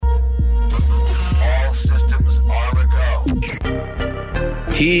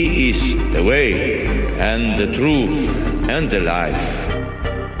He is the way and the truth and the life.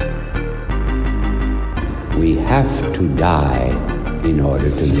 We have to die in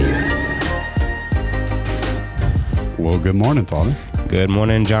order to live. Well, good morning, Father. Good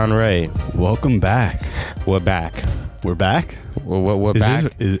morning, John Ray. Welcome back. We're back. We're back? We're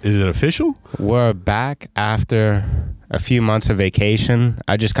back. Is it official? We're back after a few months of vacation.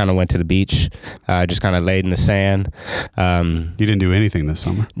 I just kind of went to the beach. Just kind of laid in the sand. You didn't do anything this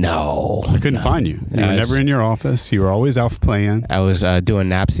summer? No. I couldn't find you. You were never in your office. You were always out playing. I was doing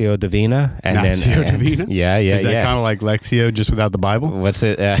Napsio Divina. Napsio Divina? Yeah. Is that kind of like Lectio just without the Bible? What's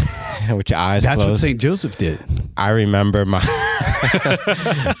it? With your eyes That's closed? what St. Joseph did. I remember my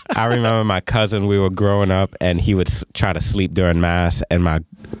cousin. We were growing up, and he would try to sleep during Mass, and my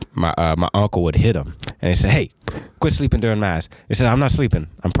uncle would hit him, and he said, "Hey, quit sleeping during Mass." He said, "I'm not sleeping.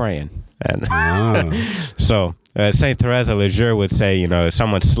 I'm praying." And so Saint Teresa Lisieux would say, if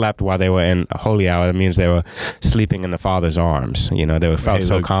someone slept while they were in a holy hour, it means they were sleeping in the Father's arms. They felt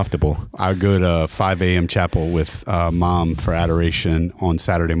so comfortable. I go to 5 a.m. chapel with Mom for adoration on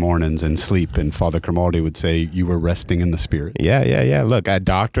Saturday mornings and sleep, and Father Grimaldi would say, you were resting in the Spirit. Yeah. Look, a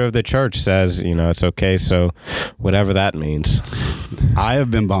doctor of the church says, it's okay, so whatever that means. I have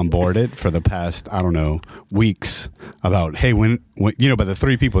been bombarded for the past, weeks about, hey, when by the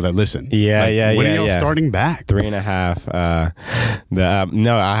three people that listen. When are y'all starting back? 3.5.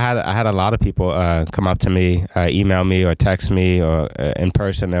 I had a lot of people come up to me, email me or text me or in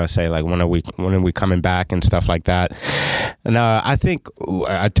person. They'll say like, when are we coming back and stuff like that. And I think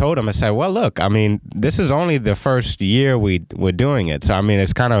I told them, I said, well, look, this is only the first year we're doing it. So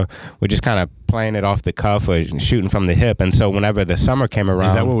it's we're just kind of playing it off the cuff or shooting from the hip. And so whenever the summer came around,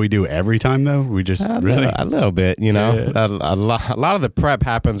 is that what we do every time though? We just a little bit, Yeah. A lot of the prep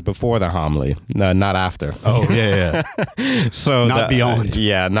happens before the homily, not after. Oh yeah. So not beyond.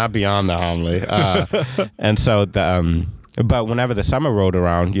 Not beyond the homily. And so but whenever the summer rolled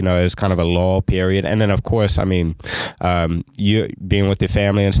around, it's kind of a lull period. And then, of course, you being with your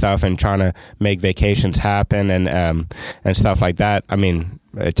family and stuff and trying to make vacations happen and stuff like that.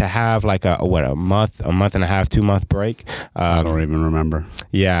 To have like a month and a half, 2 month break. I don't even remember.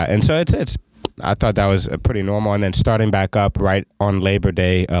 Yeah. And so it's I thought that was pretty normal. And then starting back up right on Labor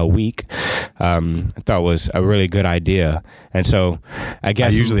Day week, I thought was a really good idea. And so I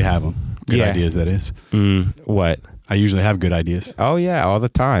guess I usually have them. Good ideas, that is. What? I usually have good ideas. Oh, yeah, all the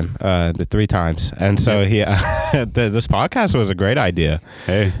time, the 3 times. And so this podcast was a great idea.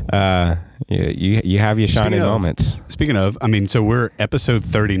 Hey. You have your shining moments. Speaking of, so we're episode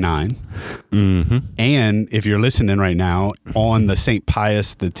 39. Mm-hmm. And if you're listening right now on the St.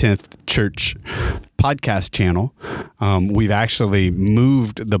 Pius X Church podcast channel, we've actually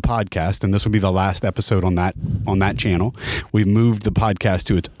moved the podcast, and this will be the last episode on that channel. We've moved the podcast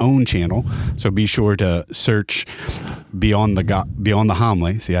to its own channel, so be sure to search Beyond the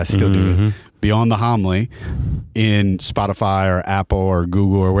Homily. See, I still do it. Beyond the Homily in Spotify or Apple or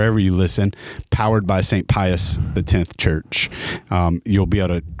Google or wherever you listen, powered by St. Pius X Church. You'll be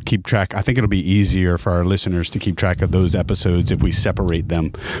able to keep track. I think it'll be easier for our listeners to keep track of those episodes if we separate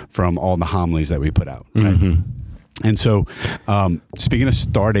them from all the homilies that we put out. Right? Mm-hmm. And so, speaking of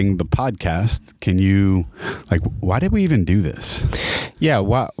starting the podcast, can you, why did we even do this? Yeah,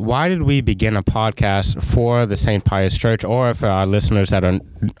 why did we begin a podcast for the St. Pius Church, or for our listeners that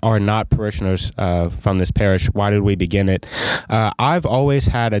are not parishioners from this parish, why did we begin it? I've always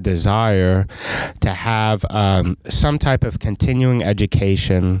had a desire to have some type of continuing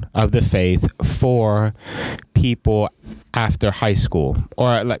education of the faith for people after high school,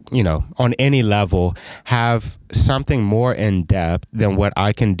 or on any level, have something more in depth than what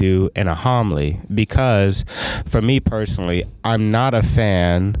I can do in a homily. Because for me personally, I'm not a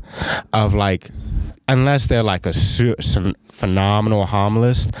fan of unless they're some phenomenal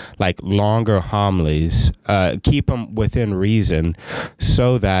homilist, longer homilies, keep them within reason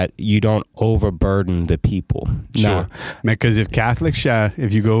so that you don't overburden the people. Sure. Because if Catholics,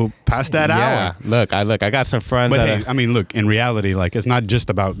 if you go past that hour. Look, I got some friends. But hey, look, in reality, it's not just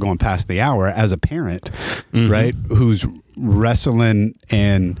about going past the hour. As a parent, right, who's wrestling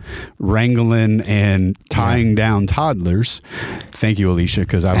and wrangling and tying down toddlers. Thank you, Alicia,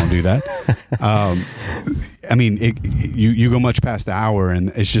 because I don't do that. You go much past the hour,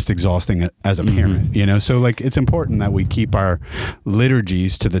 and it's just exhausting as a parent, So it's important that we keep our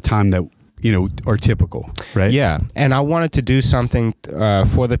liturgies to the time that are typical, right? Yeah, and I wanted to do something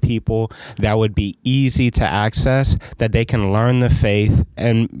for the people that would be easy to access, that they can learn the faith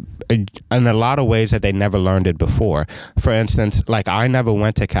and in a lot of ways that they never learned it before. For instance, I never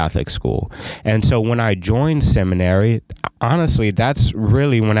went to Catholic school, and so when I joined seminary, honestly, that's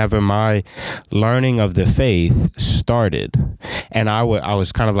really whenever my learning of the faith started. And I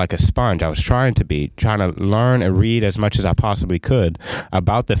was kind of like a sponge. I was trying to learn and read as much as I possibly could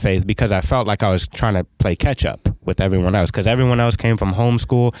about the faith, because I felt like I was trying to play catch up with everyone else, because everyone else came from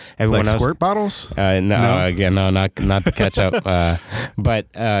homeschool. Everyone like else, squirt bottles? No, again, no, not the catch up. But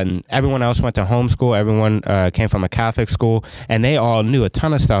everyone else went to homeschool. Everyone came from a Catholic school, and they all knew a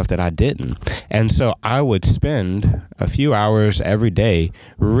ton of stuff that I didn't. And so I would spend a few hours every day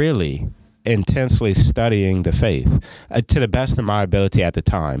really intensely studying the faith to the best of my ability at the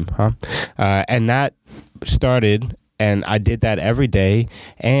time. And that started, and I did that every day,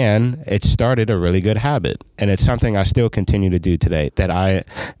 and it started a really good habit. And it's something I still continue to do today, that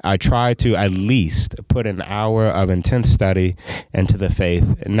I try to at least put an hour of intense study into the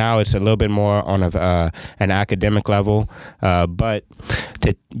faith. Now it's a little bit more on an academic level, but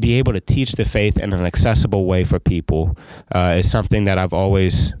to be able to teach the faith in an accessible way for people is something that I've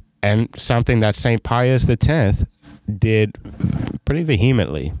always, and something that St. Pius X did pretty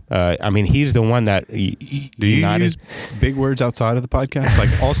vehemently. I mean, he's the one that Do you use big words outside of the podcast?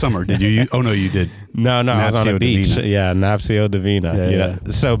 Like all summer, did you use? Oh, no, you did. No, I was on a beach. Divina. Yeah, Napsio Divina.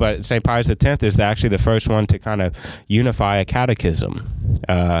 Yeah. So, but St. Pius X is actually the first one to kind of unify a catechism,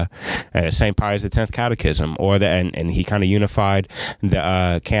 St. Pius X catechism, and he kind of unified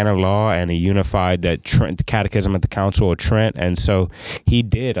the canon law, and he unified the catechism of the Council of Trent, and so he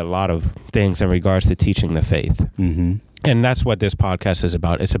did a lot of things in regards to teaching the faith. Mm-hmm. And that's what this podcast is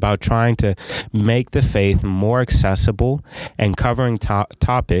about. It's about trying to make the faith more accessible and covering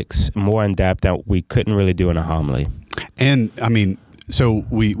topics more in depth that we couldn't really do in a homily. And I mean, so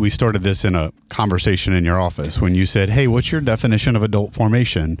we started this in a conversation in your office when you said, hey, what's your definition of adult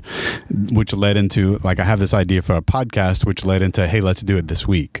formation? Which led into, like, I have this idea for a podcast, which led into, hey, let's do it this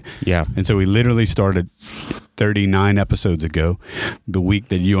week. Yeah. And so we literally started 39 episodes ago, the week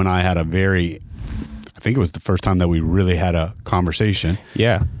that you and I had I think it was the first time that we really had a conversation.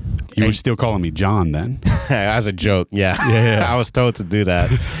 Yeah. You were still calling me John then. As a joke, yeah. I was told to do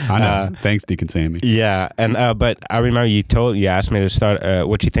that. I know. Thanks, Deacon Sammy. Yeah, and but I remember you asked me to start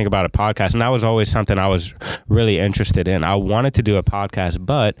what you think about a podcast, and that was always something I was really interested in. I wanted to do a podcast,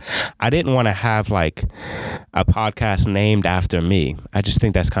 but I didn't want to have like a podcast named after me. I just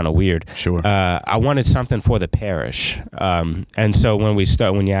think that's kind of weird. Sure. I wanted something for the parish, and so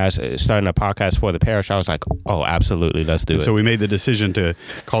when you asked starting a podcast for the parish, I was like, oh, absolutely, let's do it. So we made the decision to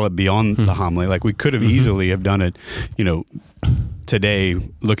call it Beyond the Homily. Like we could have easily have done it, today,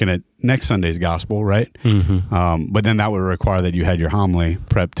 looking at next Sunday's gospel, right? Mm-hmm. But then that would require that you had your homily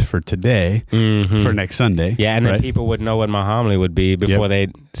prepped for today, for next Sunday. Yeah, and then people would know what my homily would be before they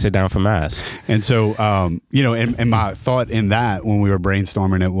sit down for Mass. And so, and my thought in that when we were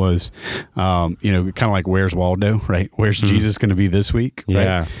brainstorming it was, kind of like, where's Waldo, right? Where's Jesus going to be this week? Right?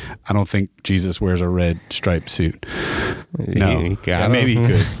 Yeah. I don't think Jesus wears a red striped suit. No. Maybe he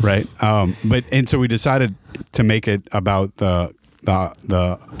could, right? And so we decided to make it about the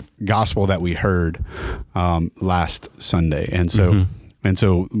gospel that we heard last Sunday, and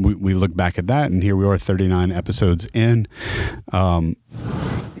so we look back at that, and here we are, 39 episodes in.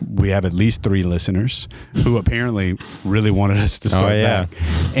 We have at least 3 listeners who apparently really wanted us to start back.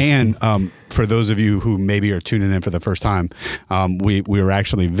 And for those of you who maybe are tuning in for the first time, we were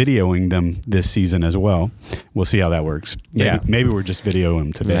actually videoing them this season as well. We'll see how that works. Maybe we're just videoing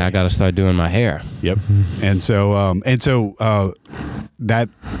them today. Yeah, I got to start doing my hair. Yep. And so that,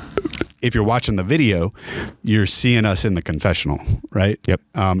 if you're watching the video, you're seeing us in the confessional, right? Yep.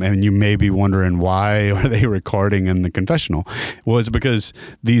 And you may be wondering, why are they recording in the confessional? Well, it's because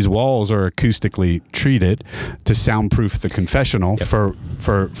these walls are acoustically treated to soundproof the confessional for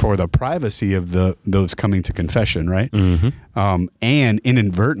the privacy of those coming to confession, right? Mm-hmm. And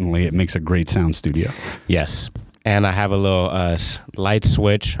inadvertently, it makes a great sound studio. Yes. And I have a little light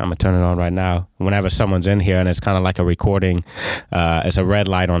switch. I'm going to turn it on right now. Whenever someone's in here, and it's kind of like a recording. It's a red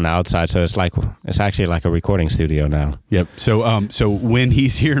light on the outside, so it's actually like a recording studio now. Yep. So when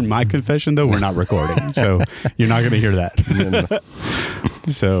he's hearing my confession, though, we're not recording. So you're not going to hear that.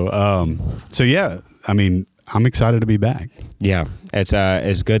 So yeah, I mean, I'm excited to be back. Yeah,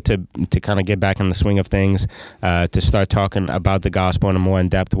 it's good to kind of get back in the swing of things, to start talking about the gospel in a more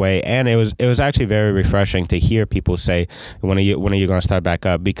in-depth way. And it was actually very refreshing to hear people say, when are you going to start back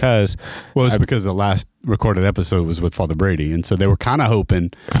up? Because because the last recorded episode was with Father Brady, and so they were kind of hoping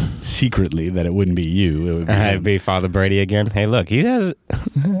secretly that it wouldn't be you. It would be Father Brady again. Hey, look, he has.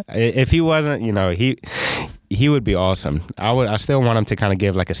 If he wasn't, he would be awesome. I still want him to kind of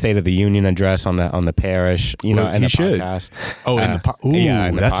give like a State of the Union address on the parish, you know, and the podcast. Oh, in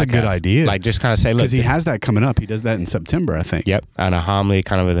the that's podcast. A good idea. Like just kind of say, look, because he has that coming up. He does that in September, I think. Yep, and a homily,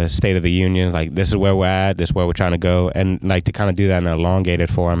 kind of with a State of the Union. Like this is where we're at. This is where we're trying to go, and like to kind of do that in an elongated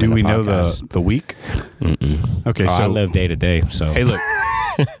form. Do we know the week? Mm-mm. Okay, so I live day to day. So hey, look,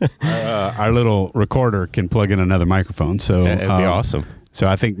 our little recorder can plug in another microphone. So it'd be awesome. So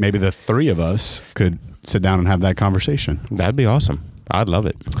I think maybe the three of us could sit down and have that conversation. That'd be awesome. I'd love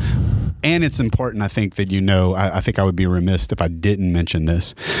it. And it's important, I think, that you know, I think I would be remiss if I didn't mention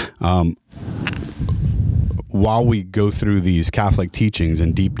this. While we go through these Catholic teachings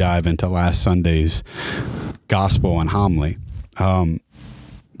and deep dive into last Sunday's gospel and homily,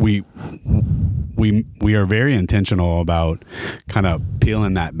 we are very intentional about kind of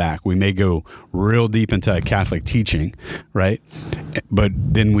peeling that back. We may go real deep into a Catholic teaching, right? But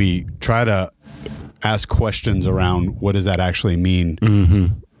then we try to ask questions around what does that actually mean. Mm-hmm.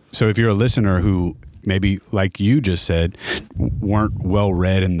 So if you're a listener who maybe, like you just said, weren't well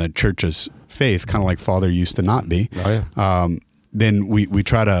read in the church's faith, kind of like Father used to not be, then we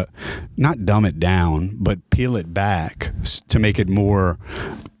try to not dumb it down, but peel it back to make it more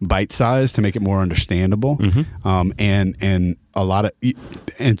bite-sized, to make it more understandable. Mm-hmm. And a lot of,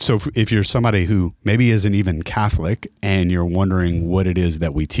 and so if you're somebody who maybe isn't even Catholic and you're wondering what it is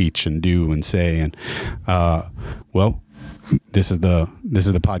that we teach and do and say, and well, this is the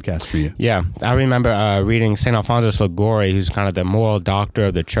podcast for you. Yeah, I remember reading St. Alphonsus Liguori, who's kind of the moral doctor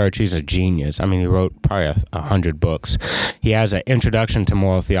of the church. He's a genius. I mean, he wrote probably 100 books. He has an introduction to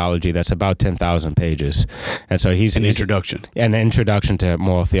moral theology that's about 10,000 pages, and so he's an introduction to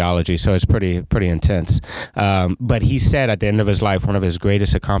moral theology. So it's pretty intense. But he said at the end of his life, one of his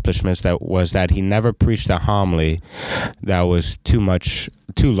greatest accomplishments was that he never preached a homily that was too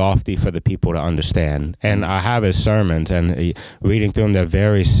lofty for the people to understand. And I have his sermons, and reading through them, they're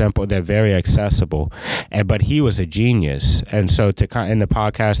very simple, they're very accessible. But he was a genius, and so in the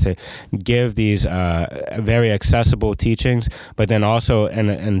podcast to give these very accessible teachings, but then also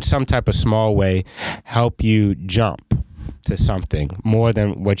in some type of small way help you jump to something more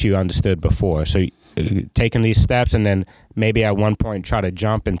than what you understood before. So taking these steps, and then maybe at one point try to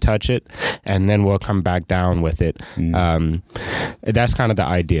jump and touch it, and then we'll come back down with it. That's kind of the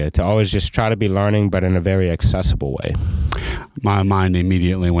idea, to always just try to be learning, but in a very accessible way. My mind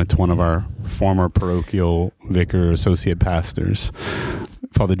immediately went to one of our former parochial vicar associate pastors,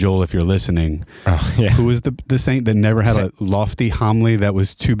 Father Joel, if you're listening, who was the saint that never had a lofty homily that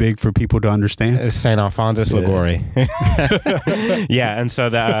was too big for people to understand? St. Alphonsus Liguori. Yeah, and so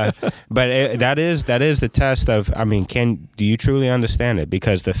that is the test of, I mean, do you truly understand it?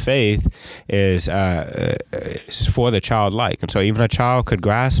 Because the faith is for the childlike, and so even a child could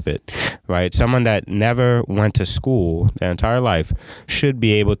grasp it, right? Someone that never went to school their entire life should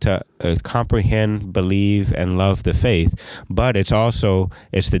be able to comprehend, believe, and love the faith. But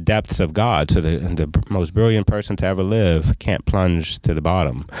it's the depths of God. So the most brilliant person to ever live can't plunge to the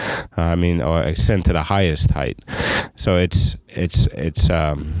bottom. Or ascend to the highest height. So it's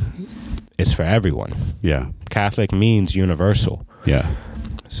for everyone. Yeah. Catholic means universal. Yeah.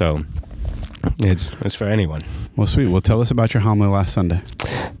 So it's for anyone. Well, sweet. Well, tell us about your homily last Sunday.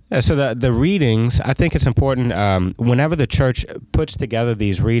 Yeah, so the readings, I think it's important, whenever the church puts together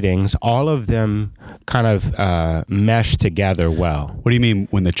these readings, all of them kind of mesh together well. What do you mean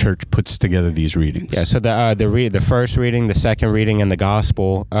when the church puts together these readings? Yeah, so the first reading, the second reading, and the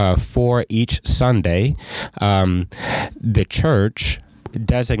gospel for each Sunday, the church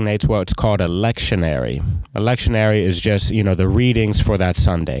designates what's called a lectionary. A lectionary is just, the readings for that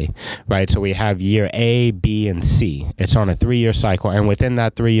Sunday, right? So we have year A, B, and C. It's on a 3-year cycle, and within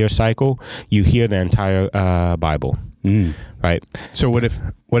that 3-year cycle, you hear the entire Bible, right? So what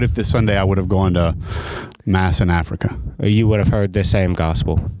if this Sunday I would have gone to Mass in Africa? You would have heard the same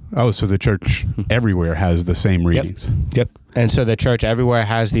gospel. Oh, so the church everywhere has the same readings. Yep. And so the church everywhere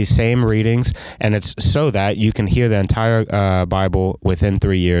has these same readings, and it's so that you can hear the entire Bible within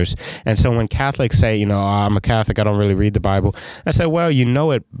 3 years. And so when Catholics say, I'm a Catholic, I don't really read the Bible, I say, well, you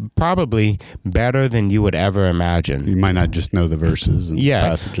know it probably better than you would ever imagine. You might not just know the verses and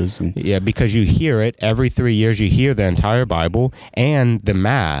passages. Yeah, because you hear it every 3 years, you hear the entire Bible and the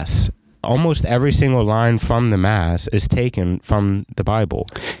Mass. Almost every single line from the Mass is taken from the Bible.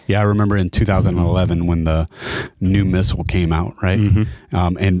 Yeah, I remember in 2011 when the new missal came out, right?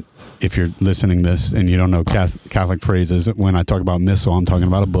 Mm-hmm. And if you're listening to this and you don't know Catholic phrases, when I talk about missal, I'm talking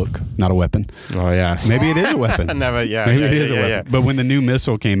about a book, not a weapon. Oh, yeah. Maybe it is a weapon. Maybe it is a weapon. Yeah. But when the new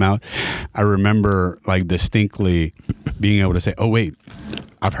missal came out, I remember distinctly being able to say, oh, wait,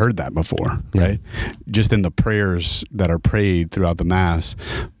 I've heard that before, right? Just in the prayers that are prayed throughout the Mass,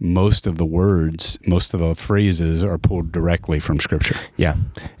 most of the words, most of the phrases are pulled directly from Scripture. Yeah.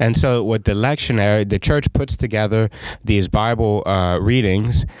 And so with the lectionary, the church puts together these Bible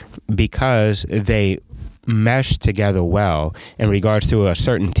readings because they mesh together well in regards to a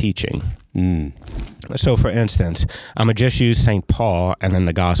certain teaching. So, for instance, I'm going to just use St. Paul and then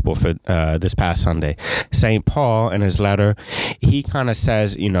the gospel for this past Sunday. St. Paul, in his letter, he kind of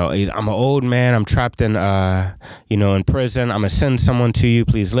says, I'm an old man. I'm trapped in, in prison. I'm going to send someone to you.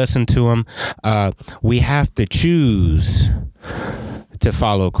 Please listen to him. We have to choose to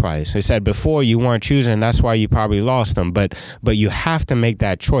follow Christ. He said before you weren't choosing, that's why you probably lost them. But you have to make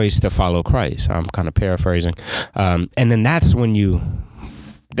that choice to follow Christ. I'm kind of paraphrasing. And then that's when you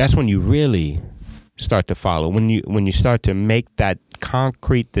really start to follow. When you start to make that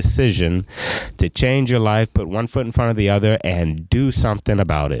concrete decision to change your life, put one foot in front of the other, and do something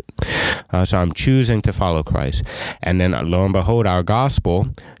about it. So I'm choosing to follow Christ. And then lo and behold, our gospel,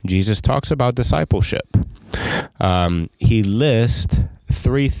 Jesus talks about discipleship. He lists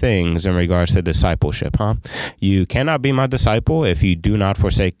 3 things in regards to discipleship, You cannot be my disciple if you do not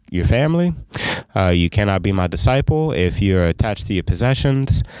forsake your family. You cannot be my disciple if you're attached to your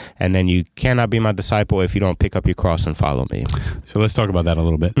possessions. And then you cannot be my disciple if you don't pick up your cross and follow me. So let's talk about that a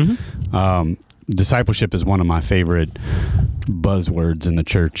little bit. Discipleship is one of my favorite buzzwords in the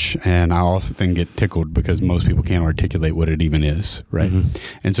church, and I often get tickled because most people can't articulate what it even is, right?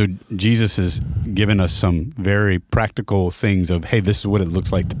 And so Jesus has given us some very practical things of, hey, this is what it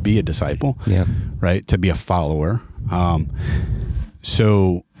looks like to be a disciple, right? To be a follower.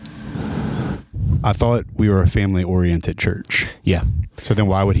 So I thought we were a family-oriented church. Yeah. So then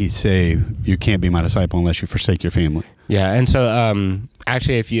why would he say you can't be my disciple unless you forsake your family? Yeah, and so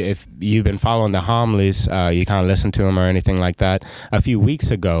actually, if you've been following the homilies, you kind of listen to them or anything like that. A few weeks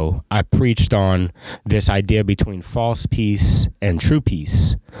ago, I preached on this idea between false peace and true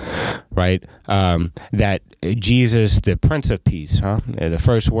peace, right? That Jesus, the Prince of Peace, the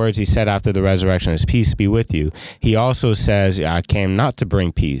first words he said after the resurrection is, "Peace be with you." He also says, "I came not to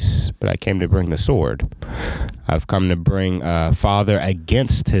bring peace, but I came to bring the sword. I've come to bring father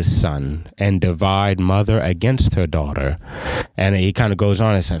against his son and divide mother against her daughter." And he kind of goes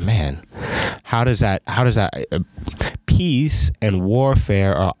on and said, man, how does that peace and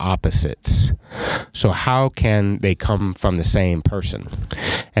warfare are opposites. So how can they come from the same person?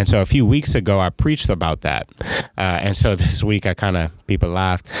 And so a few weeks ago, I preached about that. And so this week, people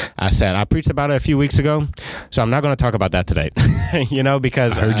laughed. I said, I preached about it a few weeks ago, so I'm not going to talk about that today,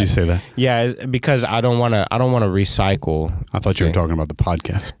 because I heard you say that. Yeah, because I don't want to recycle. I thought you were talking about the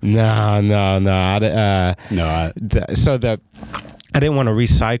podcast. No. I didn't want to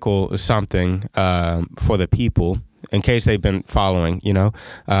recycle something for the people in case they've been following,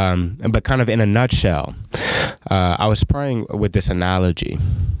 but kind of in a nutshell. I was praying with this analogy.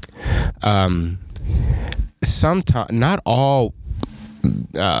 Sometimes, not all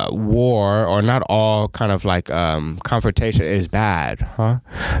war or not all kind of like confrontation is bad,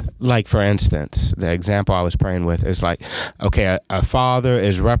 Like, for instance, the example I was praying with is like, okay, a father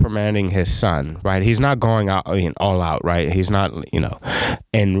is reprimanding his son, right? He's not going out all out, right? He's not,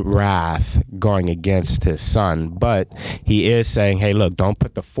 in wrath going against his son, but he is saying, hey, look, don't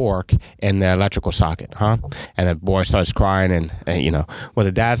put the fork in the electrical socket, And the boy starts crying and well,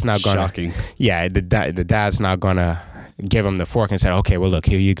 the dad's not gonna. Shocking. Yeah, the dad's not gonna give him the fork and say, okay, well, look,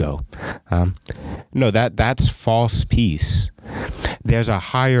 here you go. No, that's false peace. There's a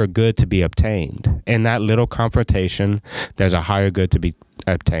higher good to be obtained. In that little confrontation, there's a higher good to be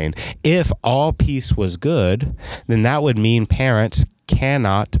obtained. If all peace was good, then that would mean parents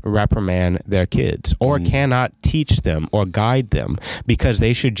cannot reprimand their kids or cannot teach them or guide them, because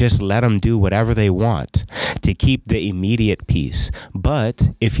they should just let them do whatever they want to keep the immediate peace. But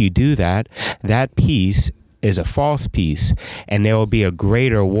if you do that, that peace is a false peace, and there will be a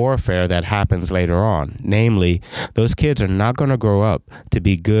greater warfare that happens later on. Namely, those kids are not going to grow up to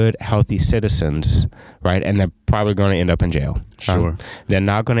be good, healthy citizens, right? And they're probably going to end up in jail. Sure. They're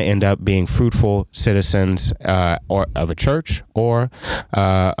not going to end up being fruitful citizens or of a church or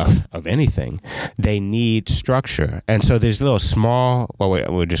of anything. They need structure. And so these little small,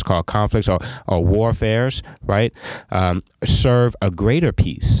 what we just call conflicts or warfares, right, serve a greater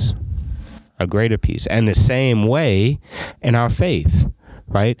peace. A greater peace. And the same way in our faith,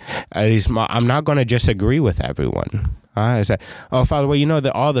 right? I'm not going to just agree with everyone. I say, oh, Father, well,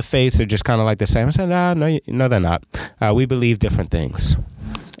 that all the faiths are just kind of like the same. I said, no, they're not. We believe different things.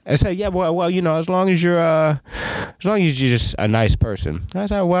 I said, yeah, well, as long as you're just a nice person. I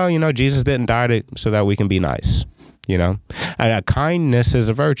said, well, Jesus didn't die so that we can be nice. You know, and kindness is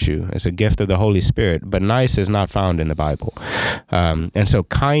a virtue. It's a gift of the Holy Spirit, but nice is not found in the Bible. And so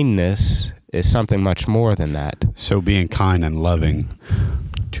kindness is something much more than that. So being kind and loving,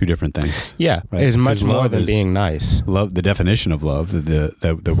 two different things. Yeah, right? is much more than being nice. Love, the definition of love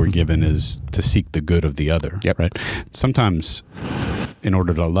that we're given is to seek the good of the other. Yep. Right. Sometimes, in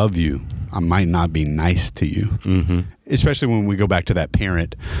order to love you, I might not be nice to you, especially when we go back to that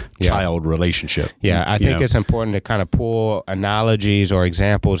parent-child relationship. Yeah, I think it's important to kind of pull analogies or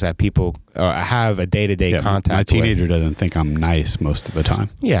examples that people have a day-to-day contact with. My teenager doesn't think I'm nice most of the time.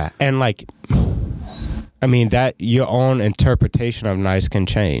 Yeah, and like, I mean, that your own interpretation of nice can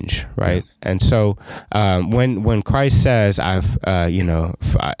change, right? Yeah. And so when Christ says,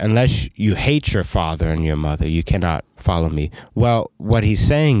 unless you hate your father and your mother, you cannot follow me. Well, what he's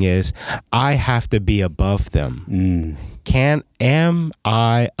saying is, I have to be above them. Am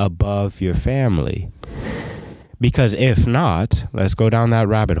I above your family? Because if not, let's go down that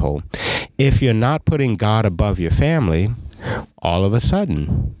rabbit hole. If you're not putting God above your family, all of a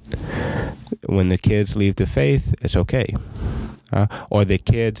sudden, when the kids leave the faith, it's okay. Or the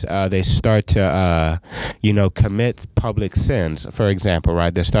kids, they start to, commit public sins. For example,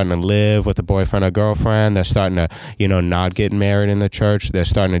 right? They're starting to live with a boyfriend or girlfriend. They're starting to, not get married in the church. They're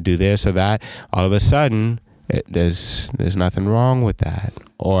starting to do this or that. All of a sudden, there's nothing wrong with that.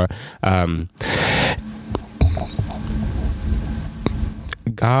 Or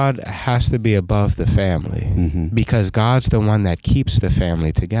God has to be above the family because God's the one that keeps the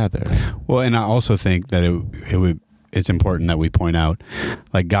family together. Well, and I also think that it's important that we point out,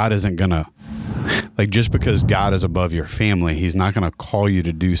 like, God isn't going to, like, just because God is above your family, he's not going to call you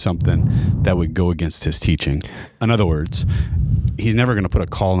to do something that would go against his teaching. In other words, he's never going to put a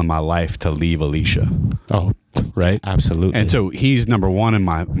call in my life to leave Alicia. Oh, right? Absolutely. And so he's number one in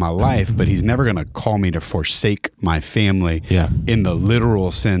my life, but he's never going to call me to forsake my family in the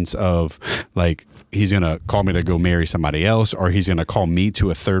literal sense of, like, he's going to call me to go marry somebody else, or he's going to call me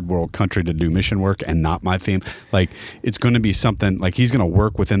to a third world country to do mission work and not my family. Like, it's going to be something, like, he's going to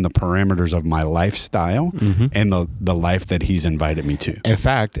work within the parameters of my lifestyle and the life that he's invited me to. In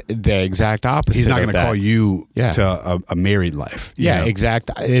fact, the exact opposite. He's not going to call you to a married life.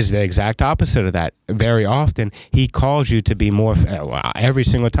 Is the exact opposite of that. Very often, he calls you to be more, every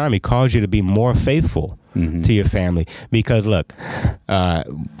single time, he calls you to be more faithful to your family. Because look,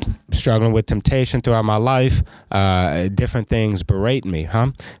 struggling with temptation throughout my life, different things berate me,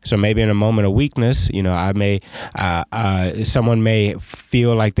 So maybe in a moment of weakness, I may, someone may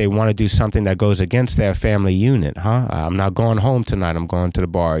feel like they want to do something that goes against their family unit, I'm not going home tonight, I'm going to the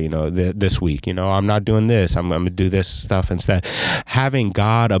bar, this week, I'm not doing this, I'm going to do this stuff instead. Having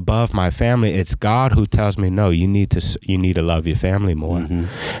God above my family, it's God who tells me, no, you need to love your family more.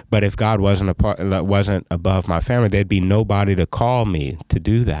 But if God wasn't above my family, there'd be nobody to call me to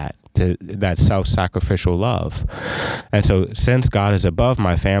do that, to that self-sacrificial love. And so since God is above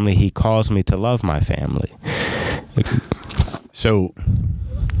my family, he calls me to love my family. So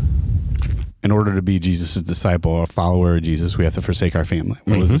in order to be Jesus' disciple or follower of Jesus, we have to forsake our family.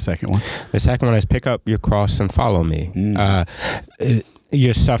 What was the second one? The second one is pick up your cross and follow me.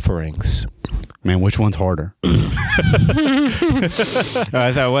 Your sufferings. Man, which one's harder?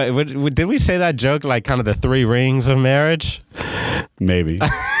 So what, did we say that joke, like kind of the 3 rings of marriage? Maybe.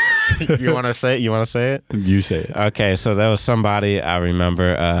 You want to say it? You say it? You say it. Okay, so there was somebody, I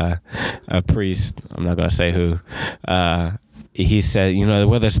remember, a priest, I'm not going to say who, he said,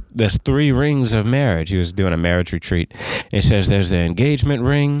 there's 3 rings of marriage. He was doing a marriage retreat. It says there's the engagement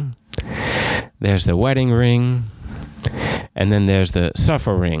ring, there's the wedding ring, and then there's the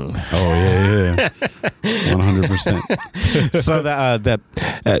suffering. Oh, yeah. 100%. So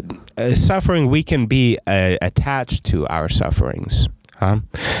the suffering, we can be attached to our sufferings.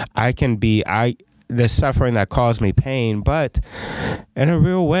 The suffering that caused me pain, but in a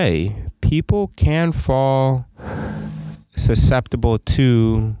real way, people can fall susceptible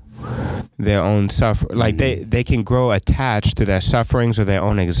to their own suffering. Like they can grow attached to their sufferings or their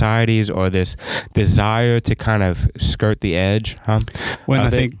own anxieties or this desire to kind of skirt the edge. Well, I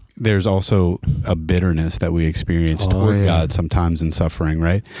think there's also a bitterness that we experience toward God sometimes in suffering,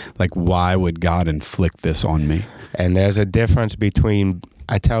 right? Like, why would God inflict this on me? And there's a difference between,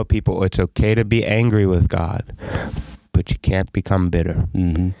 I tell people, it's okay to be angry with God, but you can't become bitter.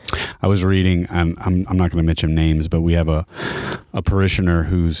 I was reading, I'm not going to mention names, but we have a parishioner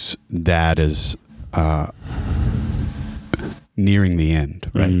whose dad is nearing the end,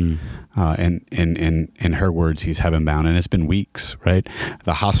 right? And in her words, he's heaven bound, and it's been weeks, right?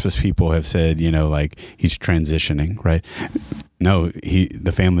 The hospice people have said, like, he's transitioning, right? no,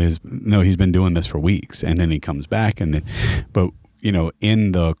 the family is, no, he's been doing this for weeks. And then he comes back but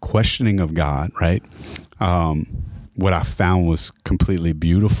in the questioning of God, right? What I found was completely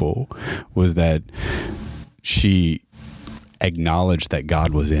beautiful was that she acknowledged that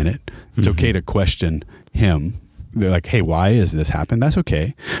God was in it. It's okay to question him. They're like, hey, why is this happening? That's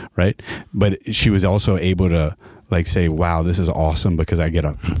okay, right? But she was also able to say, wow, this is awesome because I get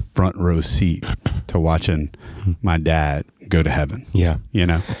a front row seat to watching my dad go to heaven. Yeah.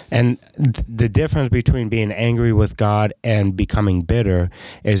 And the difference between being angry with God and becoming bitter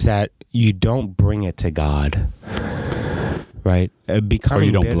is that you don't bring it to God. Right, or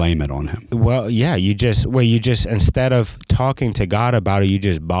you don't blame it on him. Well, yeah, you just instead of talking to God about it, you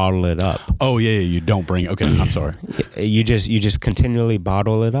just bottle it up. Oh yeah, you don't bring. Okay, I'm sorry. You just continually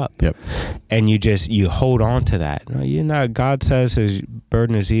bottle it up. Yep. And you hold on to that. God says his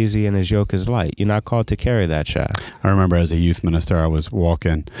burden is easy and his yoke is light. You're not called to carry that shit. I remember as a youth minister, I was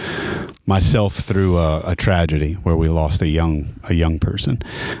walking myself through a tragedy where we lost a young person,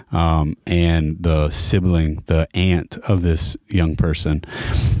 and the aunt of this young person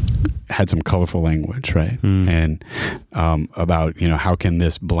had some colorful language, right? And about how can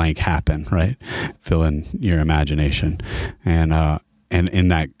this blank happen, right? Fill in your imagination, and in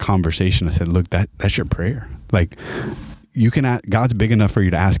that conversation, I said, look, that's your prayer. Like, you can God's big enough for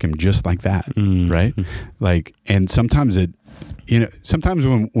you to ask him just like that, right? Like, and sometimes sometimes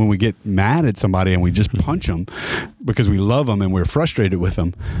when we get mad at somebody and we just punch them because we love them and we're frustrated with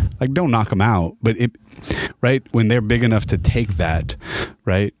them, like, don't knock them out. But right, when they're big enough to take that,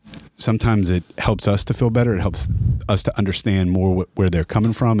 right, sometimes it helps us to feel better. It helps us to understand more where they're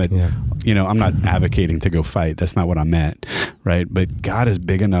coming from. I'm not advocating to go fight. That's not what I meant, right? But God is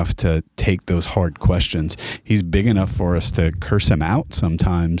big enough to take those hard questions. He's big enough for us to curse him out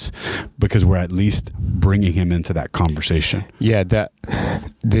sometimes because we're at least bringing him into that conversation. Yeah,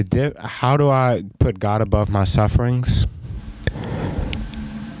 how do I put God above my sufferings?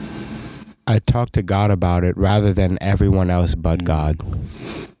 I talk to God about it rather than everyone else but God.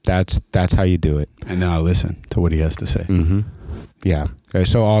 That's how you do it. And then I listen to what he has to say. Mm-hmm. Yeah.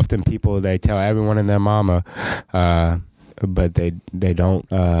 So often people, they tell everyone and their mama, but they don't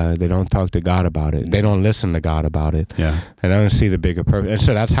talk to God about it. They don't listen to God about it. Yeah. They don't see the bigger purpose. And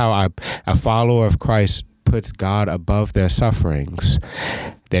so that's how a follower of Christ puts God above their sufferings.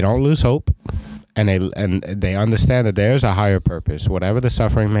 They don't lose hope. And they understand that there's a higher purpose, whatever the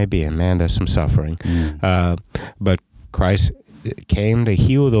suffering may be. And man, there's some suffering. But Christ came to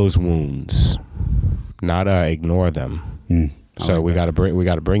heal those wounds, not ignore them. So we got to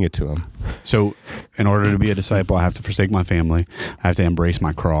bring it to him. So in order to be a disciple, I have to forsake my family. I have to embrace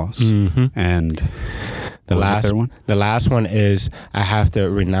my cross. And the last one is I have to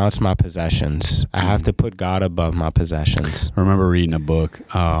renounce my possessions. I have to put God above my possessions. I remember reading a book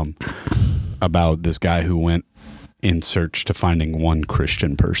about this guy who went in search to finding one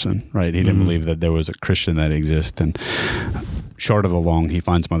Christian person, right? He didn't believe that there was a Christian that exists. And short of the long, he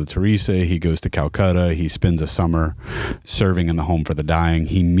finds Mother Teresa. He goes to Calcutta. He spends a summer serving in the home for the dying.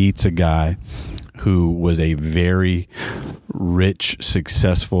 He meets a guy who was a very rich,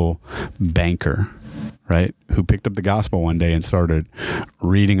 successful banker, right? Who picked up the gospel one day and started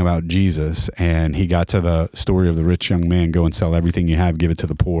reading about Jesus. And he got to the story of the rich young man, go and sell everything you have, give it to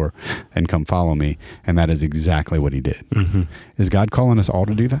the poor, and come follow me. And that is exactly what he did. Is God calling us all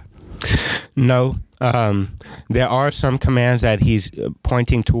to do that? No. There are some commands that he's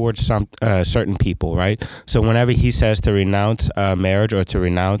pointing towards some certain people, right? So whenever he says to renounce marriage or to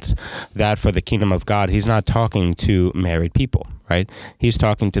renounce that for the kingdom of God, he's not talking to married people, right? He's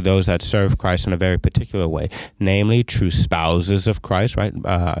talking to those that serve Christ in a very particular way, namely true spouses of Christ, right?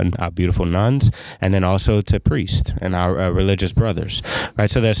 Our beautiful nuns, and then also to priests and our religious brothers,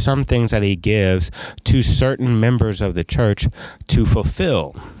 right? So there's some things that he gives to certain members of the church to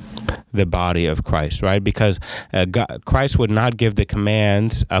fulfill the body of Christ, right? Because Christ would not give the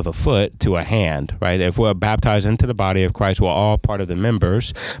commands of a foot to a hand, right? If we're baptized into the body of Christ, we're all part of the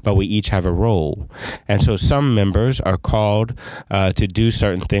members, but we each have a role. And so some members are called to do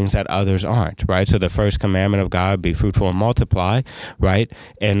certain things that others aren't, right? So the first commandment of God, be fruitful and multiply, right?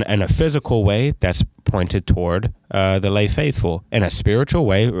 In a physical way, that's pointed toward the lay faithful. In a spiritual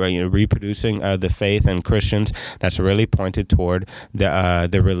way, reproducing the faith in Christians, that's really pointed toward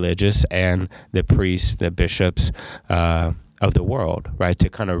the religious and the priests, the bishops of the world, right? To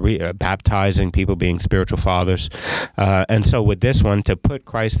kind of baptizing people, being spiritual fathers. And so with this one, to put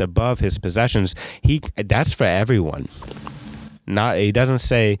Christ above his possessions, that's for everyone. He doesn't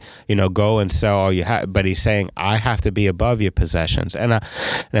say, go and sell all you have, but he's saying, I have to be above your possessions. And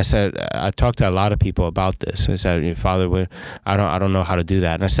I said, I talked to a lot of people about this. I said, Father, I don't know how to do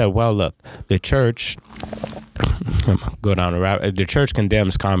that. And I said, well, look, the church, go down the route. The church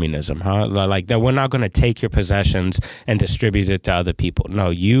condemns communism, huh? Like that, we're not going to take your possessions and distribute it to other people. No,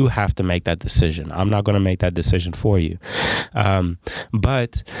 you have to make that decision. I'm not going to make that decision for you.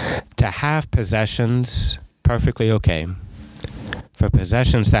 But to have possessions, perfectly okay. For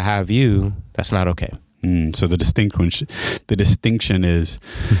possessions to have you, that's not okay. So the distinction is,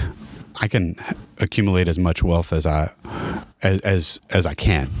 I can accumulate as much wealth as I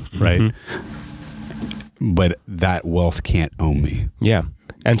can, right? Mm-hmm. But that wealth can't own me. Yeah.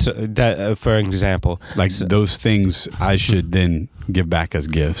 And so that, for example, those things I should then give back as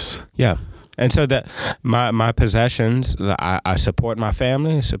gifts. Yeah. And so that my possessions, I support my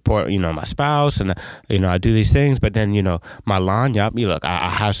family, support, my spouse, and, I do these things. But then, my lawn, look, I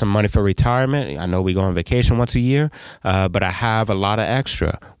have some money for retirement. I know we go on vacation once a year, but I have a lot of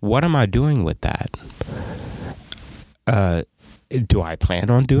extra. What am I doing with that? Do I plan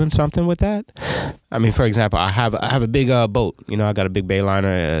on doing something with that? I mean, for example, I have a big boat. I got a big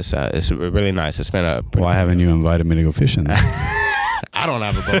Bayliner. It's really nice. It's been a. Why haven't you invited me to go fishing? I don't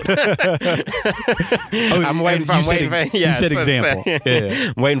have a boat. I'm waiting for. You said example.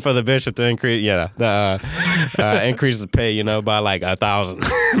 Yeah. I'm waiting for the bishop to increase. Increase the pay. By like 1,000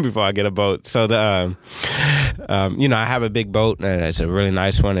 before I get a boat. So I have a big boat and it's a really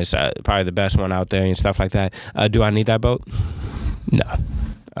nice one. It's probably the best one out there and stuff like that. Do I need that boat? No.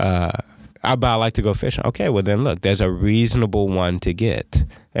 But I like to go fishing. Okay, well then look, there's a reasonable one to get.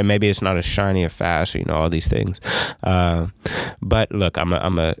 And maybe it's not as shiny or fast, all these things. But look, I'm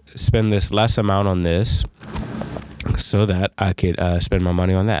gonna spend this less amount on this so that I could spend my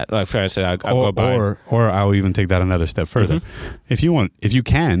money on that. Like for instance, I go buy, or I'll even take that another step further. Mm-hmm.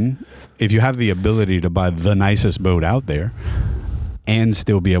 If you have the ability to buy the nicest boat out there and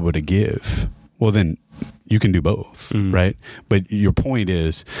still be able to give, well then you can do both, right? But your point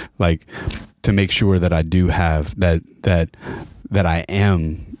is like to make sure that I do have that I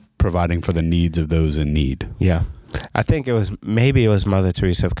am providing for the needs of those in need. Yeah. I think it was Mother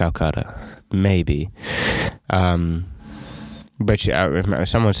Teresa of Calcutta. Maybe. But I remember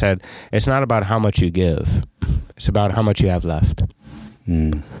someone said, it's not about how much you give. It's about how much you have left.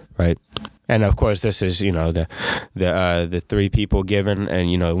 Right? And of course, this is the three people given,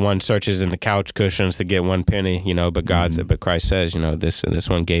 and one searches in the couch cushions to get 1 penny, but but Christ says, this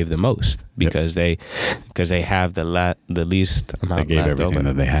one gave the most because they have the least amount. They gave left everything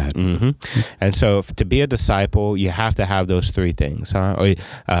over. that they had. And so to be a disciple, you have to have those three things, huh? Or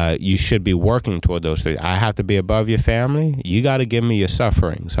you should be working toward those three. I have to be above your family. You got to give me your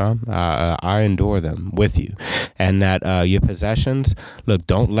sufferings, huh? I endure them with you, and that your possessions, look,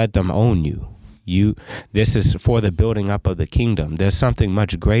 don't let them own you. This is for the building up of the kingdom. There's something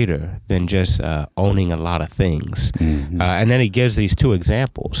much greater than just owning a lot of things. And then he gives these two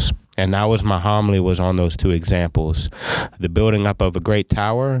examples. And that was my homily was on those two examples, the building up of a great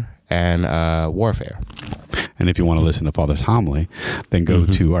tower and warfare. And if you want to listen to Father's homily, then go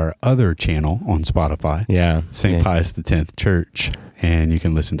to our other channel on Spotify, St. Pius X Church, and you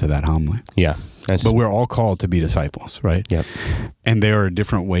can listen to that homily. Yeah. But we're all called to be disciples, right? Yep. And there are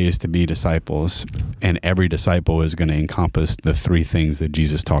different ways to be disciples, and every disciple is going to encompass the three things that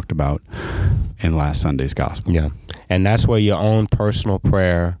Jesus talked about in last Sunday's gospel. Yeah. And that's where your own personal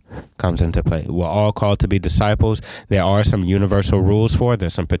prayer comes into play. We're all called to be disciples. There are some universal rules for it.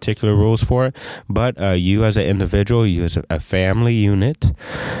 There's some particular rules for it. But you as an individual, you as a family unit,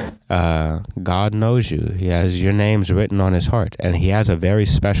 God knows you. He has your names written on his heart. And he has a very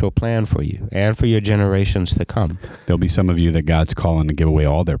special plan for you and for your generations to come. There'll be some of you that God's calling to give away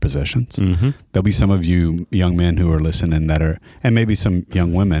all their possessions. There'll be some of you young men who are listening and maybe some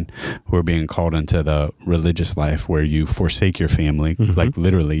young women who are being called into the religious life where you forsake your family. Like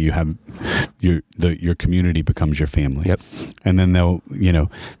literally you have your community becomes your family. Yep. And then there'll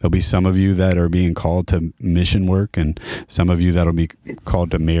be some of you that are being called to mission work, and some of you that'll be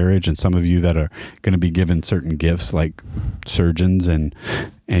called to marriage, and some of you that are going to be given certain gifts like surgeons, and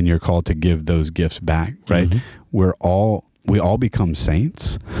you're called to give those gifts back, right? We all become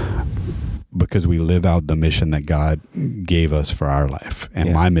saints because we live out the mission that God gave us for our life.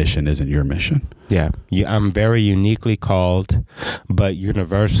 And my mission isn't your mission. Yeah. I'm very uniquely called, but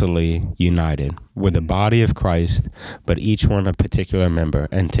universally united. We're the body of Christ, but each one a particular member.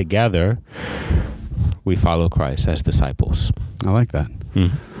 And together, we follow Christ as disciples. I like that.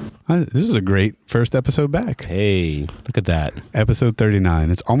 This is a great first episode back. Hey, look at that. Episode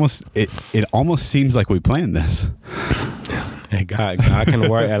 39. It almost seems like we planned this. Hey, God can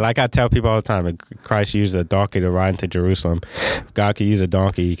work. Like I tell people all the time, Christ used a donkey to ride into Jerusalem. If God could use a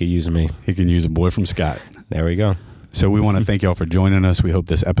donkey, he could use me. He can use a boy from Scott. There we go. So we want to thank y'all for joining us. We hope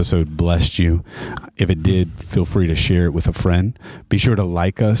this episode blessed you. If it did, feel free to share it with a friend. Be sure to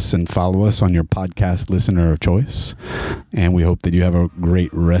like us and follow us on your podcast listener of choice. And we hope that you have a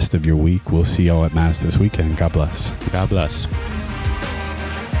great rest of your week. We'll see y'all at Mass this weekend. God bless. God bless.